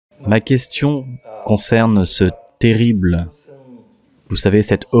Ma question concerne ce terrible, vous savez,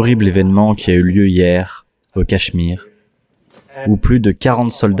 cet horrible événement qui a eu lieu hier au Cachemire, où plus de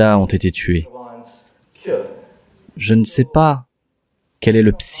 40 soldats ont été tués. Je ne sais pas quel est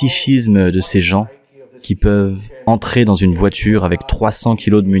le psychisme de ces gens qui peuvent entrer dans une voiture avec 300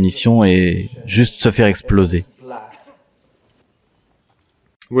 kilos de munitions et juste se faire exploser.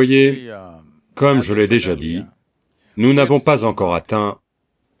 Voyez, comme je l'ai déjà dit, nous n'avons pas encore atteint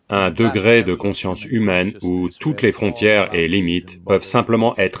un degré de conscience humaine où toutes les frontières et limites peuvent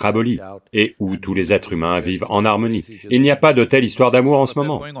simplement être abolies et où tous les êtres humains vivent en harmonie. Il n'y a pas de telle histoire d'amour en ce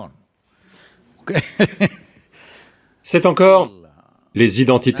moment. C'est encore les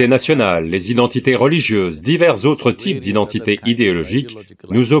identités nationales, les identités religieuses, divers autres types d'identités idéologiques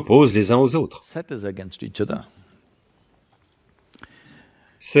nous opposent les uns aux autres.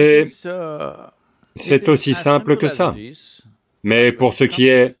 C'est aussi simple que ça. Mais pour ce qui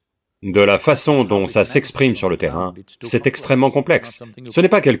est de la façon dont ça s'exprime sur le terrain, c'est extrêmement complexe. Ce n'est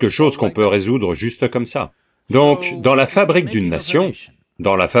pas quelque chose qu'on peut résoudre juste comme ça. Donc, dans la fabrique d'une nation,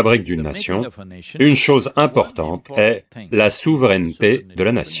 une chose importante est la souveraineté de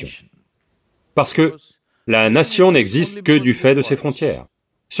la nation. Parce que la nation n'existe que du fait de ses frontières.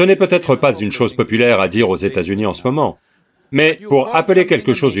 Ce n'est peut-être pas une chose populaire à dire aux États-Unis en ce moment, mais pour appeler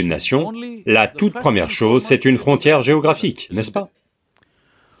quelque chose une nation, la toute première chose, c'est une frontière géographique, n'est-ce pas?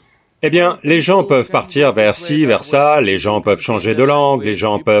 Eh bien, les gens peuvent partir vers ci, vers ça, les gens peuvent changer de langue, les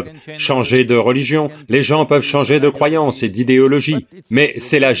gens peuvent changer de religion, les gens peuvent changer de croyance et d'idéologie, mais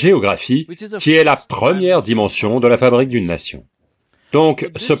c'est la géographie qui est la première dimension de la fabrique d'une nation. Donc,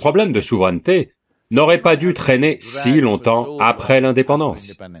 ce problème de souveraineté n'aurait pas dû traîner si longtemps après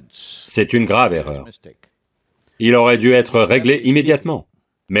l'indépendance. C'est une grave erreur. Il aurait dû être réglé immédiatement,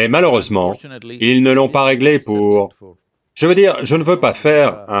 mais malheureusement, ils ne l'ont pas réglé pour... Je veux dire, je ne veux pas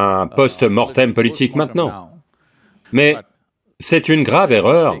faire un post-mortem politique maintenant, mais c'est une grave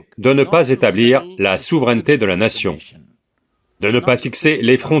erreur de ne pas établir la souveraineté de la nation, de ne pas fixer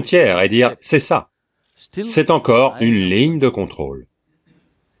les frontières et dire « c'est ça ». C'est encore une ligne de contrôle.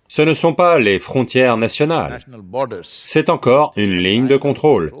 Ce ne sont pas les frontières nationales, c'est encore une ligne de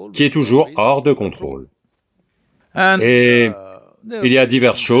contrôle qui est toujours hors de contrôle. Et il y a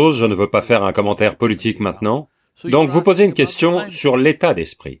diverses choses, je ne veux pas faire un commentaire politique maintenant. Donc vous posez une question sur l'état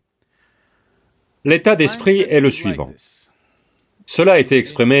d'esprit. L'état d'esprit est le suivant. Cela a été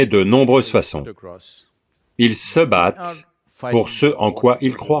exprimé de nombreuses façons. Ils se battent pour ce en quoi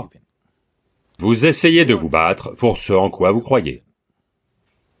ils croient. Vous essayez de vous battre pour ce en quoi vous croyez.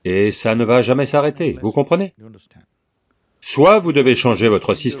 Et ça ne va jamais s'arrêter, vous comprenez? Soit vous devez changer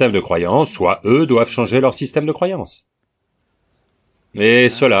votre système de croyance, soit eux doivent changer leur système de croyance. Et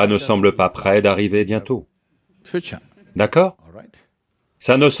cela ne semble pas près d'arriver bientôt. D'accord?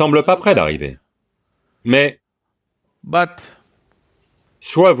 Ça ne semble pas près d'arriver. Mais,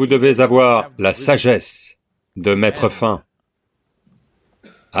 soit vous devez avoir la sagesse de mettre fin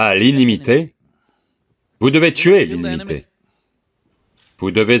à l'inimité, vous devez tuer l'inimité.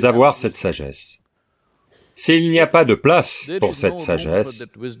 Vous devez avoir cette sagesse. S'il n'y a pas de place pour cette sagesse,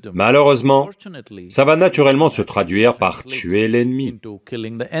 malheureusement, ça va naturellement se traduire par tuer l'ennemi.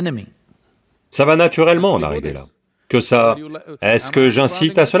 Ça va naturellement en arriver là. Que ça... Est-ce que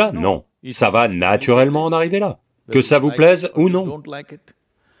j'incite à cela? Non. Ça va naturellement en arriver là. Que ça vous plaise ou non.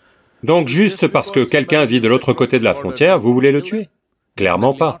 Donc juste parce que quelqu'un vit de l'autre côté de la frontière, vous voulez le tuer?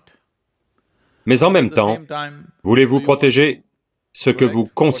 Clairement pas. Mais en même temps, voulez-vous protéger ce que vous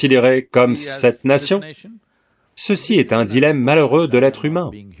considérez comme cette nation? Ceci est un dilemme malheureux de l'être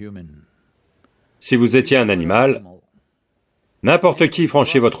humain. Si vous étiez un animal, n'importe qui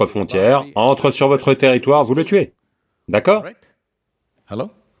franchit votre frontière, entre sur votre territoire, vous le tuez. D'accord?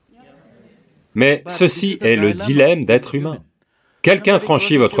 Mais ceci est le dilemme d'être humain. Quelqu'un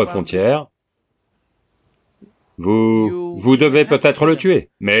franchit votre frontière, vous devez peut-être le tuer,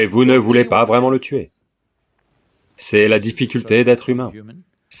 mais vous ne voulez pas vraiment le tuer. C'est la difficulté d'être humain.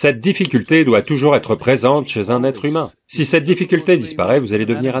 Cette difficulté doit toujours être présente chez un être humain. Si cette difficulté disparaît, vous allez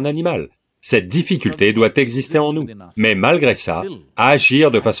devenir un animal. Cette difficulté doit exister en nous, mais malgré ça,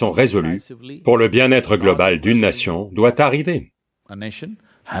 agir de façon résolue pour le bien-être global d'une nation doit arriver.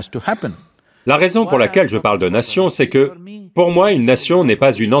 La raison pour laquelle je parle de nation, c'est que, pour moi, une nation n'est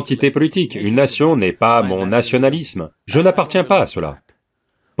pas une entité politique, une nation n'est pas mon nationalisme, je n'appartiens pas à cela.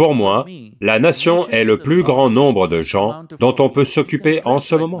 Pour moi, la nation est le plus grand nombre de gens dont on peut s'occuper en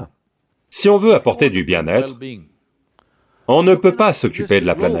ce moment. Si on veut apporter du bien-être, on ne peut pas s'occuper de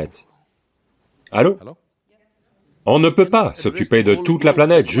la planète. Allô? On ne peut pas s'occuper de toute la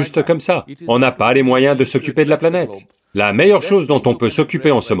planète juste comme ça. On n'a pas les moyens de s'occuper de la planète. La meilleure chose dont on peut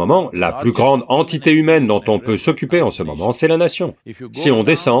s'occuper en ce moment, la plus grande entité humaine dont on peut s'occuper en ce moment, c'est la nation. Si on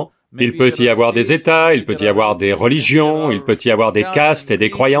descend, il peut y avoir des États, il peut y avoir des religions, il peut y avoir des castes et des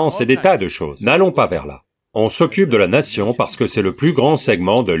croyances et des tas de choses. N'allons pas vers là. On s'occupe de la nation parce que c'est le plus grand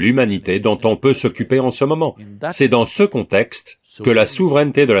segment de l'humanité dont on peut s'occuper en ce moment. C'est dans ce contexte que la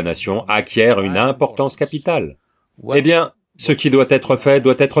souveraineté de la nation acquiert une importance capitale. Eh bien, ce qui doit être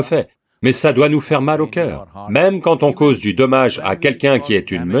fait, mais ça doit nous faire mal au cœur. Même quand on cause du dommage à quelqu'un qui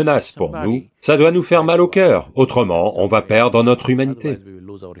est une menace pour nous, ça doit nous faire mal au cœur, autrement on va perdre notre humanité.